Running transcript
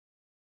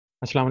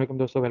अस्सलाम वालेकुम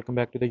दोस्तों, welcome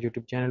back to the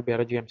YouTube channel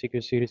biology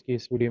MCQ series की।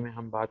 इस वीडियो में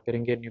हम बात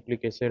करेंगे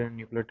न्यूक्लिक एसिड एंड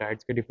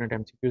न्यूक्लियोटाइड्स के डिफरेंट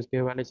एमसीक्यूज़ के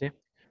हवाले से।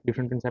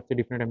 डिफरेंट कंसेप्ट से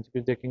डिफरेंट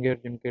एमसीक्यूज़ देखेंगे और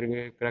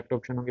जिनके करेक्ट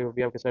ऑप्शन होंगे वो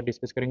भी आपके साथ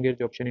डिस्कस करेंगे,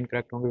 जो ऑप्शन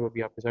इनकरेक्ट होंगे वो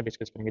भी आपके साथ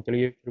डिस्कस करेंगे।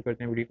 चलिए शुरू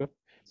करते हैं वीडियो को।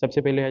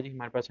 सबसे पहले है जी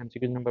हमारे पास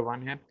एमसीक्यूज़ नंबर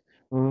 1 है,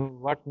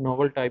 what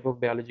novel type of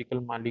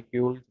biological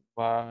molecule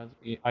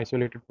was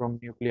isolated from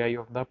nuclei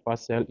of the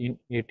first cell इन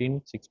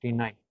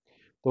 1869।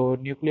 तो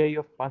न्यूक्लियाई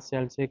ऑफ फर्स्ट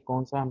सेल से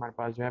कौन सा हमारे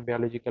पास जो है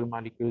बायोलॉजिकल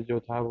मॉलिक्यूल जो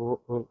था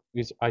वो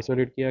इस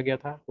आइसोलेट किया गया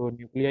था। तो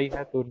न्यूक्लियाई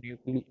है, तो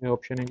न्यूक्ली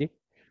ऑप्शन है जी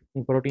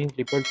protein,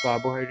 lipid,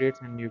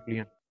 carbohydrates and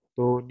nucleon.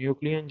 तो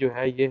न्यूक्लियन जो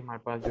है ये हमारे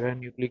पास जो है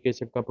न्यूक्लिक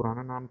एसिड का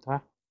पुराना नाम था।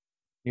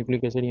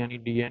 न्यूक्लिक एसिड यानी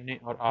डीएनए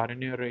और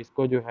आरएनए, और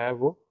इसको जो है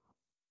वो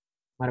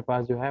हमारे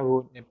पास जो है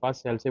वो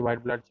फर्स्ट सेल से, वाइट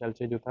ब्लड सेल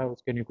से जो था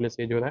उसके न्यूक्लियस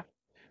से जो है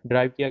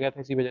ड्राइव किया गया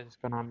था, इसी वजह से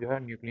इसका नाम जो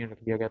है न्यूक्लियन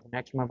रख दिया गया था।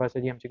 नेक्स्ट हमारे पास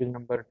है जी MCQ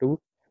number 2,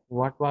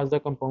 what was the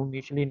compound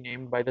initially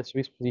named by the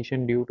Swiss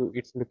physician due to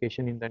its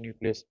location in the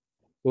nucleus.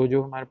 तो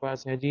जो हमारे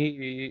पास है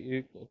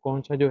जी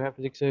कौन सा जो है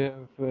फिजिक्स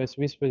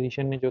स्विस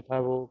फिजिशियन ने जो था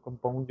वो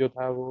कंपाउंड जो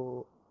था वो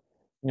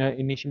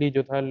इनिशियली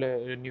जो था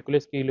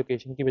न्यूक्लियस की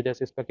लोकेशन की वजह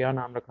से इसका क्या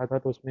नाम रखा था।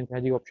 तो उसमें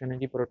है जी ऑप्शन है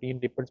जी प्रोटीन,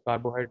 लिपिड्स,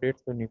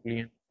 कार्बोहाइड्रेट्स, तो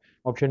न्यूक्लियन।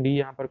 ऑप्शन डी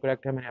यहाँ पर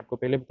करेक्ट है। मैंने आपको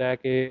पहले बताया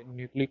कि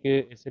न्यूक्लिक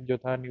एसिड जो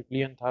था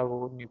न्यूक्लियन था,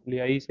 वो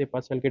न्यूक्लियाई से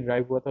फर्स्ट सेल के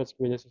ड्राइव हुआ था,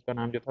 उसकी वजह से उसका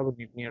नाम जो था वो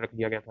न्यूक्लियन रख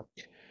दिया गया था।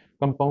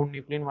 Compound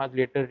nucleon was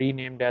later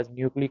renamed as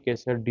nucleic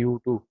acid due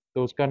to,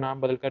 तो उसका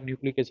नाम बदलकर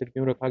न्यूक्लिक एसिड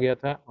क्यों रखा गया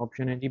था।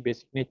 ऑप्शन है जी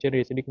basic nature,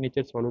 acidic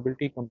nature,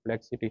 solubility,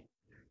 complexity.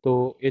 तो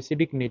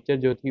एसिडिक नेचर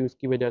जो थी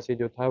उसकी वजह से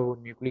जो था वो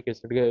न्यूक्लिक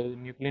एसिड,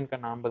 न्यूक्लियन का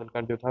नाम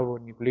बदलकर जो था वो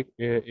न्यूक्लिक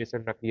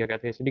एसिड रख दिया गया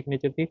था। एसिडिक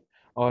नेचर थी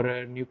और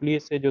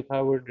न्यूक्लियस से जो था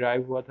वो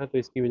ड्राइव हुआ था, तो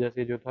इसकी वजह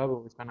से जो था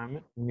वो इसका नाम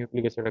है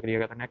न्यूक्लिक एसिड रख दिया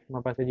गया था। नेक्स्ट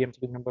हमारे पास है जी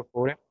एमसीक्यू नंबर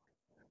 4 है,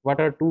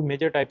 what are two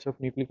major types of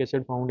nucleic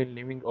acid found in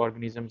living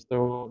organisms। तो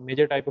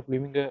major type of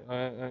living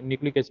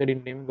nucleic acid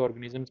in living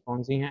organisms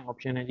कौन सी हैं।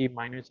 ऑप्शन है जी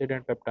amino acid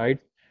and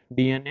peptides,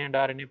 DNA and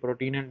RNA,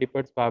 protein and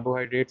lipids,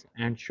 carbohydrates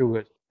and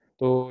sugars.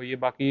 तो ये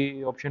बाकी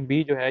option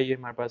B जो है ये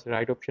हमारे पास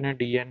राइट ऑप्शन है,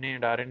 DNA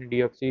and RNA,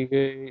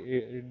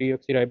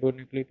 deoxy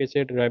ribonucleic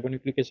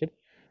acid.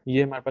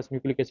 ये हमारे पास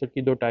न्यूक्लिक एसिड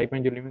की दो टाइप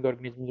हैं जो लिविंग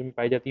ऑर्गेनिज्म में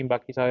पाई जाती हैं।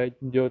 बाकी सारे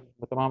जो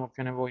तमाम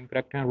ऑप्शन है वो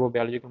इनकरेक्ट हैं और वो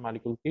बायोलॉजिकल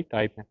मॉलिक्यूल की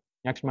टाइप है।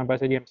 Next हमारे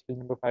पास है जी MCQ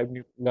number 5,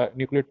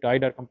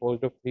 nucleotide are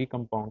composed of 3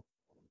 compound,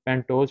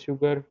 pentose,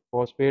 sugar,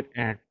 phosphate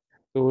and.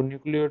 तो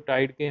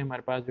न्यूक्लियोटाइड के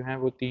हमारे पास जो है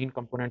वो 3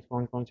 कंपोनेंट्स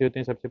कौन कौन से होते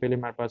हैं। सबसे पहले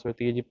हमारे पास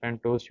होती है जी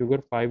पेंटोज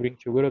शुगर, 5 रिंग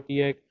शुगर होती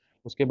है एक।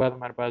 उसके बाद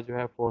हमारे पास जो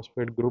है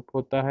फॉस्फेट ग्रुप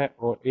होता है,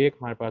 और एक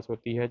हमारे पास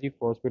होती है जी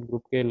फॉस्फेट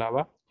ग्रुप के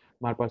अलावा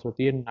हमारे पास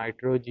होती है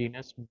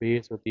नाइट्रोजीनस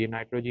बेस होती है,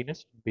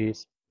 नाइट्रोजीनस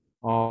बेस।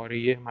 और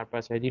ये हमारे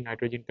पास है जी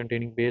nitrogen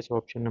containing base,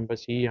 option number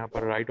C यहाँ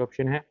पर राइट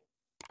ऑप्शन है।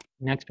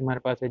 नेक्स्ट हमारे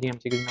पास है जी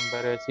MCQ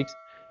number 6,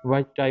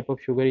 what type of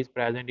sugar is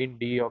present in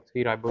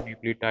deoxy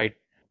ribonucleotide.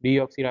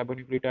 Deoxy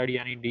ribonucleotide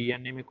यानी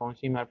डीएनए में कौन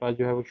सी हमारे पास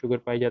जो है वो शुगर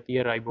पाई जाती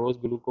है। Ribose,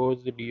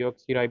 glucose,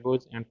 deoxy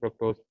ribose and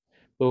fructose.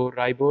 तो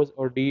राइबोज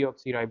और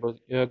डीऑक्सी राइबोज,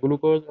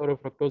 ग्लूकोज और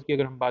फ्रक्टोज की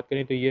अगर हम बात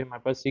करें तो ये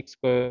हमारे पास 6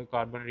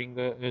 कार्बन रिंग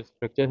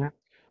स्ट्रक्चर है।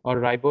 और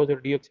राइबोज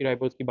और डीऑक्सी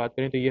राइबोज की बात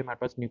करें तो ये हमारे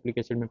पास न्यूक्लिक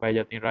एसिड में पाई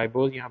जाती हैं।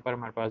 राइबोज यहाँ पर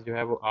हमारे पास जो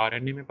है वो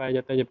आरएनए में पाया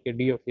जाता है, जबकि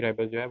डीऑक्सी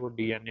राइबोज जो है वो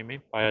डीएनए में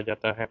पाया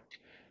जाता है।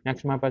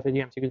 नेक्स्ट हमारे पास है जी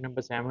MCQ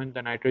number 7,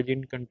 the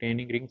nitrogen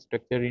containing ring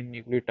structure in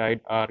nucleotide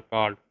are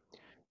called.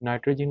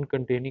 Nitrogen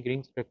containing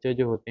ring structure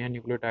जो होते हैं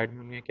न्यूक्लियोटाइड में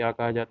उन्हें क्या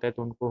कहा जाता है।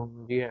 तो उनको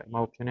हम जी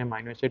ऑप्शन है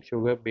amino acid,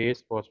 sugar,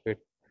 base, phosphate.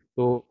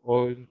 तो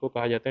और इनको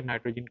कहा जाता है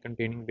nitrogen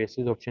containing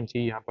basis, option C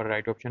यहाँ पर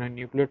राइट ऑप्शन है।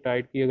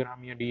 न्यूक्लियोटाइड की अगर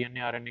हम या डीएनए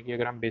आरएनए की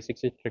अगर हम बेसिक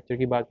से स्ट्रक्चर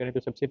की बात करें तो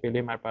सबसे पहले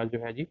हमारे पास जो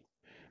है जी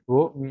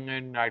वो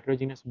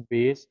नाइट्रोजनस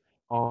बेस,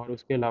 और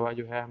उसके अलावा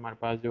जो है हमारे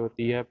पास जो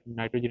होती है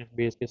नाइट्रोजनस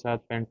बेस के साथ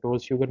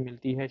पेंटोज शुगर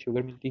मिलती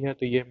है,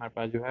 तो ये हमारे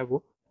पास जो है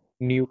वो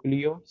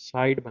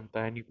न्यूक्लियोसाइड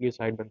बनता है,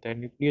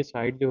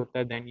 न्यूक्लियोसाइड जो होता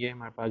है देन ये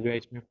हमारे पास जो है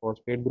इसमें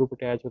फॉस्फेट ग्रुप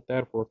अटैच होता है,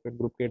 और फॉस्फेट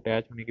ग्रुप के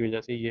अटैच होने की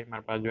वजह से ये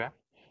हमारे पास जो है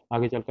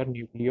आगे चलकर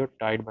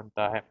न्यूक्लियोटाइड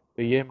बनता है।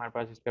 तो ये हमारे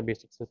पास इसका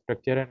बेसिक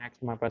स्ट्रक्चर है।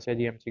 नेक्स्ट हमारे पास है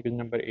जी MCQ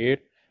number 8,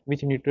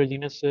 which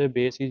निट्रोजिनस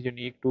base is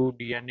unique to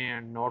DNA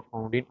and not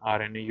found in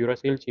RNA.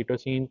 Uracil,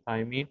 सीटोसिन,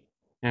 thymine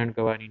and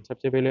guanine.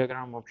 सबसे पहले अगर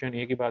हम ऑप्शन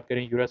ए की बात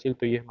करें यूरासिल,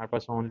 तो ये हमारे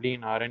पास ओनली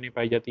इन आरएनए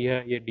पाई जाती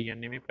है, ये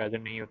डीएनए में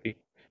प्रेजेंट नहीं होती।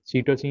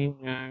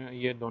 सीटोसिन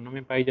ये दोनों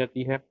में पाई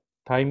जाती है।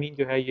 थाइमिन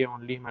जो है ये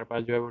ओनली हमारे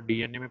पास जो है वो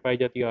डीएनए में पाई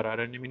जाती है और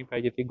आरएनए में नहीं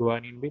पाई जाती।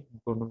 गुआनिन भी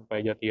दोनों में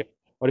पाई जाती है।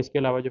 और इसके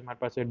अलावा जो हमारे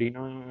पास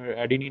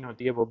एडिनिन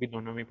होती है वो भी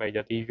दोनों में पाई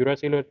जाती है।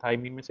 यूरासिल और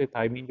थाइमिन में से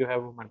थाइमिन जो है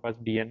वो हमारे पास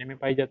डीएनए में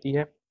पाई जाती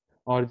है,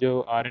 और जो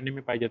आरएनए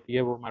में पाई जाती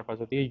है वो हमारे पास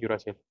होती है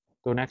यूरासिल।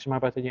 तो नेक्स्ट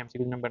हमारे पास है जी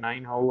MCQ number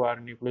 9, how are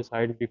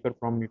nucleosides differ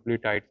from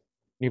nucleotides.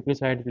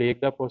 Nucleoside lake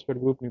the phosphate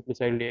group,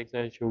 nucleoside lakes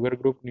है शुगर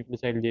ग्रुप,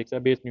 न्यूक्लियोसाइड लेक्स है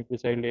बेस,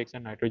 न्यूक्लियोसाइड लेक्स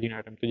है नाइट्रोजन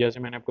आइटम। तो जैसे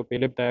मैंने आपको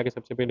पहले बताया कि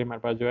सबसे पहले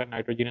हमारे पास जो है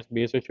नाइट्रोजनस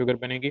बेस और शुगर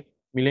बनेगी,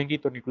 मिलेंगी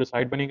तो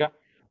न्यूक्लियोसाइड बनेगा,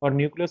 और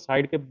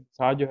न्यूक्लियोसाइड के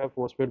साथ जो है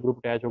फॉस्फेट ग्रुप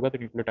अटैच होगा तो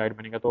न्यूक्लियोटाइड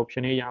बनेगा। तो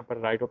ऑप्शन ए यहाँ पर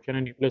राइट ऑप्शन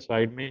है,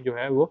 न्यूक्लियोसाइड में जो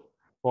है वो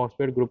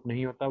फॉस्फेट ग्रुप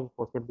नहीं होता, वो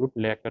फॉस्फेट ग्रुप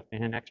लैक करते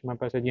हैं। नेक्स्ट हमारे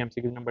पास है जी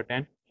MCQ number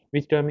 10,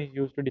 which term is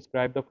use to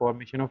describe the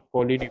formation of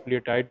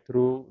polynucleotide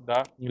through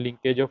the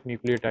linkage of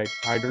nucleotide,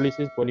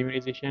 hydrolysis,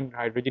 polymerisation,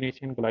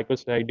 hydrogenation,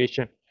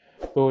 glycosidation.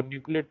 तो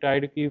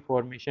न्यूक्लियोटाइड की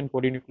फॉर्मेशन,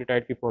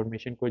 पॉलीन्यूक्लियोटाइड की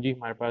फॉर्मेशन को जी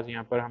हमारे पास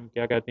यहाँ पर हम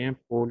क्या कहते हैं,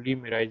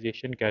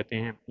 पॉलीमराइजेशन कहते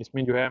हैं।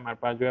 इसमें जो है हमारे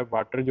पास जो है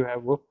वाटर जो है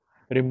वो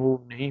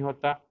रिमूव नहीं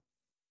होता,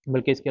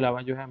 बल्कि इसके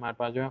अलावा जो है हमारे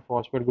पास जो है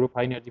phosphate group,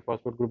 high energy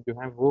phosphate group जो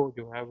है वो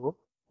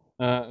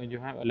जो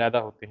है अलहदा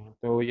होते हैं।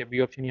 तो ये बी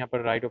ऑप्शन यहाँ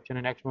पर राइट ऑप्शन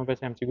है। नेक्स्ट हमारे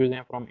पास एमसीक्यूज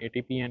हैं फ्रॉम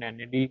एटीपी एंड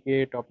एनएडी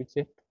के टॉपिक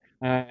से।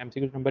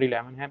 एमसीक्यूज नंबर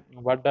 11 है,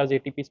 what does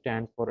ATP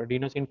stand for?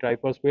 Adenosine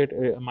triphosphate,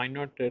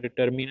 amino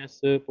terminus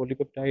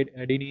polypeptide,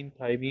 adenine,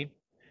 thiamine,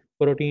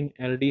 protein,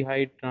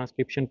 aldehyde,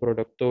 transcription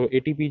product. तो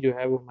एटीपी जो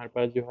है वो हमारे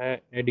पास जो है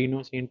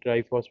एडिनोसिन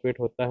ट्राइफॉस्फेट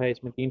होता है,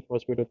 इसमें 3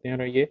 फॉस्फेट होते हैं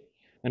और ये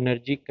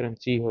एनर्जी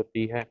करेंसी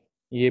होती है।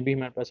 ये भी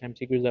हमारे पास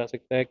एमसीक्यूज आ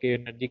सकता है कि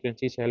एनर्जी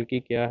करेंसी सेल की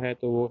क्या है,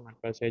 तो वो हमारे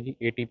पास है जी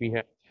एटीपी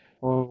है।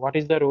 और what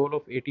is the role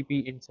of ATP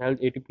in sales?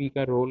 ATP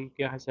का रोल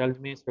क्या है सेल्स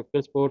में?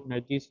 Structural support,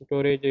 energy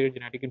storage,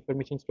 genetic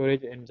information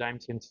storage, enzyme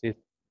synthesis.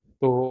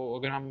 तो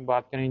अगर हम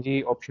बात करें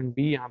जी ऑप्शन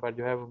बी, यहाँ पर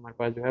जो है वो हमारे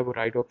पास जो है वो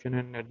राइट ऑप्शन है,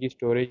 एनर्जी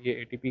स्टोरेज, ये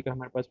एटीपी का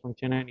हमारे पास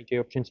फंक्शन है। नीचे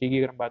ऑप्शन सी की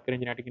अगर हम बात करें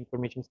जेनेटिक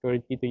इन्फॉर्मेशन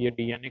स्टोरेज की, तो ये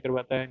डीएनए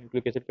करवाता है,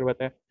 न्यूक्लिक एसिड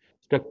करवाता है।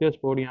 स्ट्रक्चर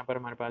सपोर्ट यहाँ पर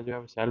हमारे पास जो है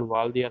वो सेल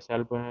वॉल या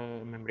सेल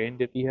मेम्ब्रेन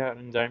देती है, और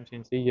एंजाइम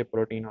सिंथेसिस ये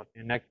प्रोटीन होते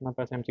हैं। नेक्स्ट हमारे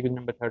पास MCQ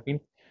number 13,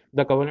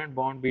 the covalent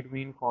bond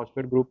between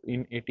phosphate group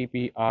in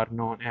ATP are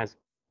known as.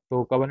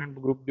 तो कोवेलेंट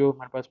ग्रुप जो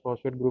हमारे पास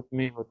फॉस्फेट ग्रुप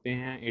में होते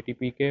हैं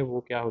एटीपी के, वो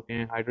क्या होते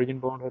हैं? हाइड्रोजन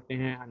बॉन्ड होते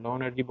हैं, लो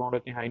एनर्जी बॉन्ड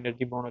होते हैं, हाई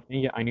एनर्जी बॉन्ड होते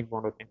हैं, या आयनिक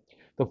बॉन्ड होते हैं।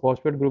 तो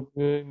फॉस्फेट ग्रुप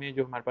में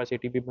जो हमारे पास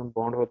एटीपी में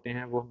बॉन्ड होते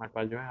हैं वो हमारे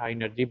पास जो है हाई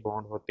एनर्जी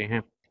बॉन्ड होते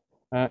हैं।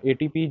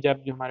 एटीपी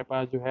जब जो हमारे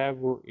पास जो है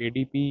वो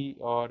एडीपी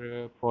और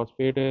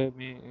फॉस्फेट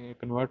में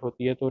कन्वर्ट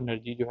होती है, तो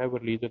एनर्जी जो है वो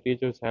रिलीज होती है,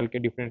 जो सेल के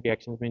डिफरेंट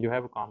रिएक्शंस में जो है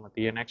वो काम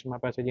होती है। नेक्स्ट हमारे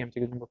पास है जी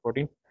MCQ number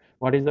 14,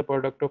 what is the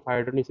product of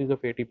hydrolysis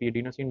of ATP?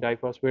 Adenosine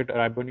diphosphate,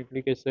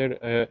 ribonucleic acid,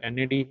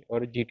 NAD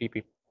और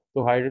जीटीपी।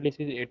 तो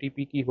हाइड्रोलिसिस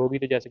एटीपी की होगी,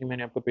 तो जैसे कि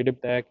मैंने आपको पहले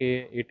बताया कि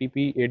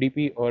एटीपी,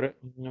 एडीपी और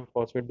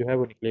फॉस्फेट जो है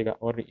वो निकलेगा,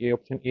 और ये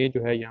ऑप्शन ए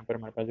जो है यहाँ पर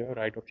हमारे पास जो है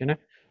राइट ऑप्शन है,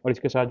 और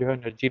इसके साथ जो है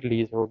एनर्जी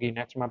रिलीज होगी।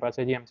 नेक्स्ट हमारे पास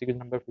है जी MCQ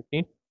number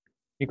 15,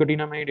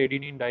 nicotinamide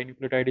adenine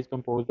dinucleotide is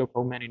composed of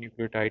how many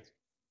nucleotides?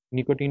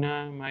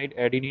 Nicotinamide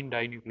adenine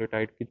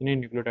dinucleotide कितने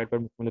न्यूक्लियोटाइड पर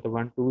मुश्तमिल है? तो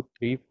 1 2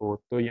 3 4।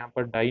 तो यहाँ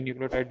पर डाई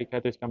न्यूक्लियोटाइड लिखा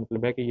है, तो इसका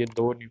मतलब है कि ये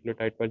 2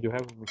 न्यूक्लियोटाइड पर जो है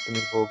वो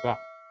मुश्तमिल होगा।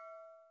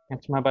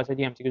 नेक्स्ट हमारे पास है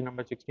जी MCQ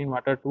number 16,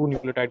 what are 2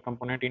 nucleotide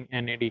component in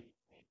NAD?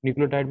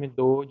 Nucleotide में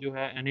दो जो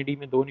है एनएडी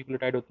में 2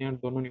 न्यूक्लियोटाइड होते हैं, और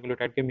दोनों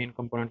न्यूक्लियोटाइड के मेन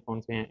कंपोनेंट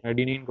कौन से हैं?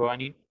 Adenine,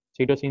 guanine,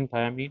 cytosine,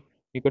 thiamine,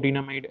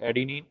 nicotinamide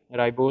adenine,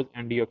 ribose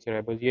and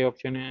deoxyribose. ये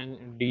ऑप्शन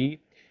है डी,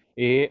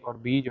 ए और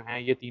बी जो हैं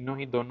ये तीनों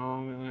ही दोनों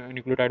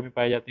न्यूक्लियोटाइड में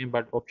पाए जाते हैं,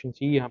 बट ऑप्शन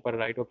सी यहाँ पर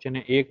राइट ऑप्शन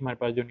है। एक हमारे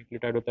पास जो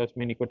न्यूक्लियोटाइड होता है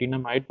उसमें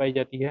निकोटिनामाइड पाई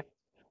जाती है,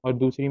 और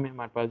दूसरी में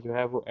हमारे पास जो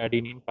है वो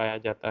एडिनिन पाया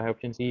जाता है।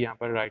 ऑप्शन सी यहाँ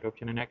पर राइट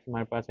ऑप्शन है। नेक्स्ट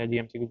हमारे पास है जी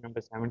MCQ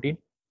number 17,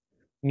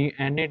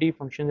 NAD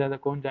functions as a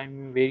coenzyme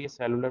in various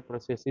cellular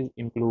processes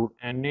include।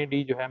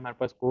 NAD जो है हमारे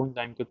पास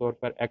कोएंजाइम के तौर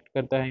पर एक्ट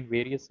करता है in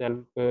various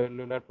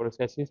cellular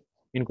processes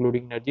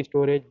including energy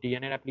storage,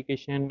 DNA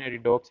replication,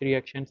 redox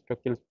reaction,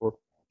 structural support.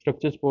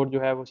 Structure support जो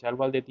है वो सेल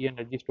वॉल देती है,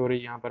 एनर्जी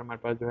स्टोरेज यहाँ पर हमारे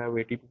पास जो है वो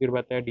एटीपी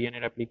करवाता है, डीएनए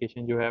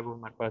रेप्लिकेशन जो है वो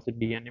हमारे पास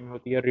डीएनए में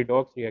होती है,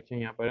 रिडॉक्स रिएक्शन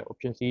यहाँ पर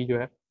ऑप्शन सी जो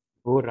है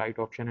वो राइट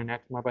ऑप्शन है।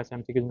 नेक्स्ट हमारे पास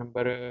एमसीक्यू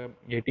नंबर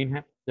 18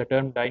 है, the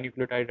term die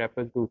nucleotide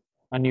refers to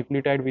a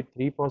nucleotide with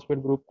 3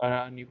 phosphate group, a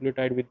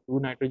nucleotide with 2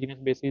 nitrogenous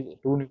bases,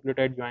 2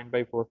 nucleotide joined by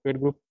phosphate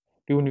group,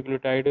 2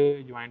 nucleotide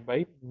joined by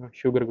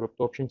sugar group।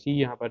 तो option C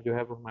यहाँ पर जो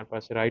है वो हमारे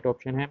पास right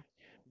option है,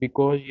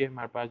 because ये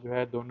हमारे पास जो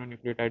है दोनों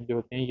न्यूक्लियोटाइड जो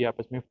होते हैं ये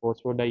आपस में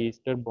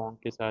फॉस्फोडाइस्टर बॉन्ड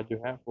के साथ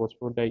जो है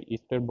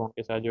फॉस्फोडाइस्टर बॉन्ड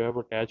के साथ जो है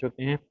वो अटैच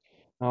होते हैं,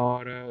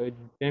 और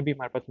जितने भी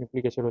हमारे पास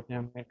न्यूक्लिक एसिड होते हैं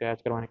उनमें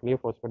अटैच करवाने के लिए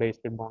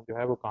फॉस्फोडाइस्टर बॉन्ड जो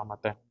है वो काम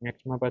आता है।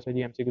 नेक्स्ट हमारे पास है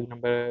जी MCQ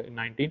number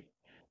 19,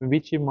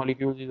 which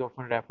molecules is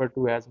often refer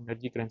to as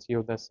energy currency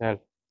of the cell?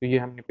 तो ये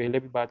हमने पहले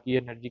भी बात की है,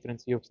 एनर्जी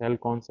करेंसी ऑफ सेल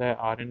कौन सा है?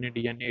 RNA,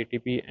 DNA,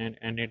 ATP and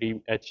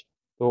NADH.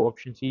 तो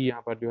ऑप्शन सी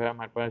यहाँ पर जो है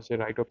हमारे पास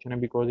राइट ऑप्शन है,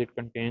 because it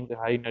contains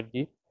high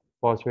energy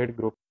phosphate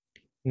group.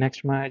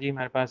 Next में है जी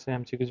हमारे पास है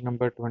MCQs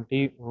number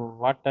 20,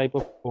 what type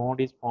of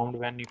bond is formed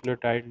when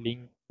nucleotide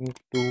link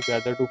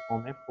together to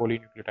form A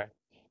polynucleotide?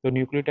 तो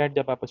न्यूक्लियोटाइड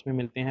जब आपस में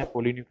मिलते हैं,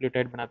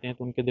 पॉलीन्यूक्लियोटाइड बनाते हैं,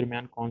 तो उनके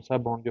दरमियान कौन सा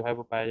बॉन्ड जो है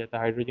वो पाया जाता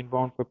है? Hydrogen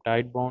bond,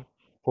 peptide bond,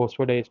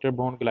 phosphodiester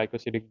bond,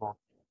 glycosidic bond.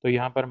 तो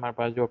यहाँ पर हमारे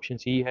पास जो ऑप्शन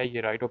सी है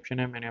ये राइट ऑप्शन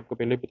है। मैंने आपको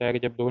पहले बताया कि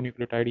जब 2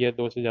 न्यूक्लियोटाइड या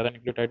 2 से ज़्यादा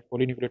न्यूक्लियोटाइड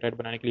पॉलीन्यूक्लियोटाइड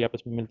बनाने के लिए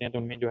आपस में मिलते हैं, तो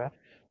उनमें जो है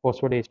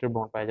फॉस्फोडाइस्टर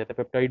बॉन्ड पाया जाता है।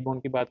 पेप्टाइड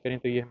बॉन्ड की बात करें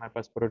तो ये हमारे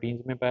पास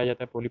प्रोटीन्स में पाया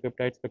जाता है,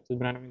 पॉलीपेप्टाइड स्ट्रक्चर्स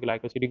बनाने में।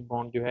 ग्लाइकोसिडिक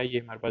बॉन्ड जो है ये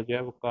हमारे पास जो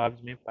है वो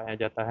कार्ब्स में पाया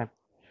जाता है।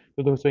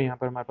 तो दोस्तों यहाँ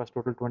पर हमारे पास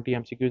टोटल 20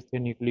 एमसीक्यूज थे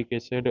न्यूक्लिक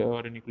एसिड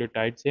और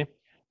न्यूक्लियोटाइड से।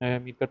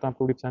 उम्मीद करता हूँ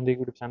आपको वीडियो पसंद आएगी।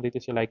 वीडियो पसंद आई तो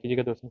इसे लाइक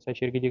कीजिएगा, दोस्तों के साथ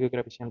शेयर कीजिएगा। अगर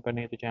आप इस चैनल पर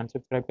नहीं है तो चैनल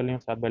सब्सक्राइब कर लें और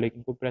साथ बेल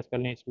आइकन को प्रेस कर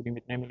लें। इस वीडियो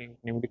में इतने मिलेंगे,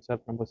 नई वीडियो के साथ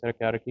अपना बहुत सारा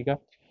ख्याल रखिएगा,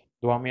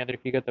 दुआ में याद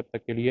रखिएगा। तब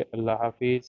तक के लिए अल्लाह हाफिज़।